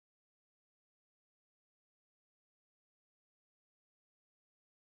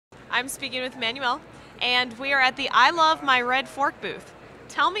I'm speaking with Manuel, and we are at the I Love My Red Fork booth.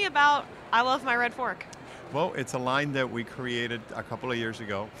 Tell me about I Love My Red Fork. Well, it's a line that we created a couple of years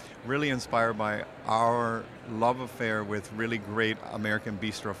ago, really inspired by our love affair with really great American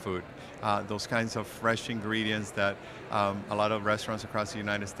bistro food. Those kinds of fresh ingredients that a lot of restaurants across the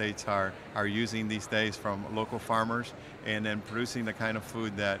United States are using these days from local farmers, and then producing the kind of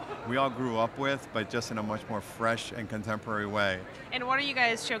food that we all grew up with, but just in a much more fresh and contemporary way. And what are you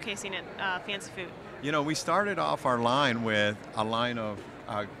guys showcasing at Fancy Food? You know, we started off our line with a line of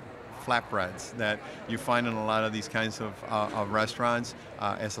flatbreads that you find in a lot of these kinds of restaurants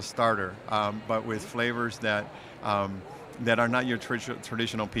as a starter, but with flavors that are not your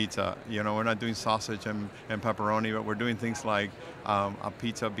traditional pizza. You know, we're not doing sausage and pepperoni, but we're doing things like a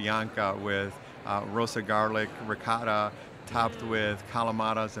pizza bianca with roasted garlic, ricotta, topped with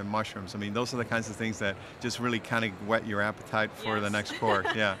calamatas and mushrooms. I mean, those are the kinds of things that just really kind of whet your appetite for the Yes. next course.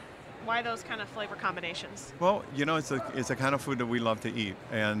 Yeah. Why those kind of flavor combinations? Well, you know, it's a kind of food that we love to eat,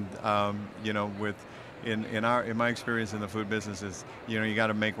 and you know, in my experience in the food business is, you know, you got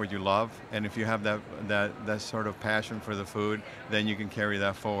to make what you love, and if you have that sort of passion for the food, then you can carry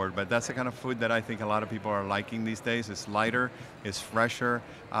that forward. But that's the kind of food that I think a lot of people are liking these days. It's lighter, it's fresher,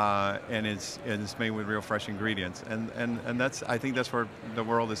 and it's made with real fresh ingredients, and that's, I think that's where the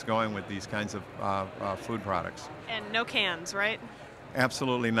world is going with these kinds of food products. And no cans, right?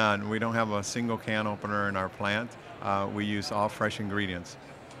 Absolutely none. We don't have a single can opener in our plant. We use all fresh ingredients.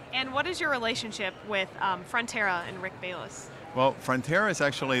 And what is your relationship with Frontera and Rick Bayless? Well, Frontera is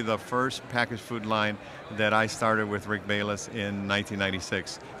actually the first packaged food line that I started with Rick Bayless in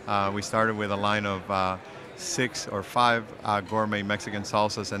 1996. We started with a line of 6 or 5 gourmet Mexican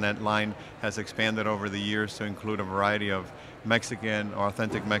salsas, and that line has expanded over the years to include a variety of Mexican or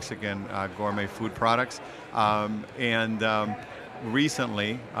authentic Mexican gourmet food products.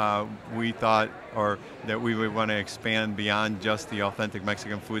 Recently, we thought that we would want to expand beyond just the authentic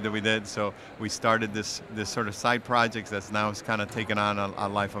Mexican food that we did. So we started this sort of side project that's now kind of taken on a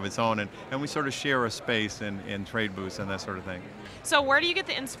life of its own, and we sort of share a space in trade booths and that sort of thing. So where do you get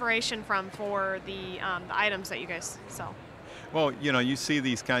the inspiration from for the items that you guys sell? Well, you know, you see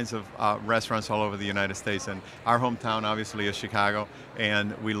these kinds of restaurants all over the United States, and our hometown obviously is Chicago,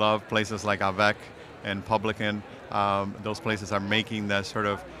 and we love places like Avec and Publican. Those places are making that sort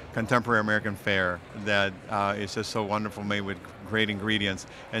of contemporary American fare that is just so wonderful, made with great ingredients.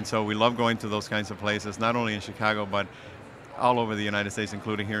 And so we love going to those kinds of places, not only in Chicago, but all over the United States,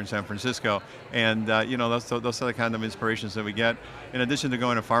 including here in San Francisco. And you know, those are the kind of inspirations that we get, in addition to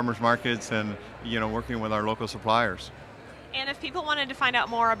going to farmers markets and, you know, working with our local suppliers. And if people wanted to find out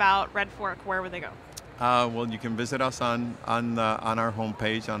more about Red Fork, where would they go? Well, you can visit us on our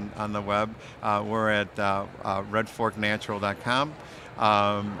homepage on the web. We're at redforknatural.com,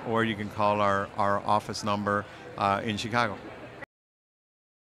 or you can call our office number in Chicago.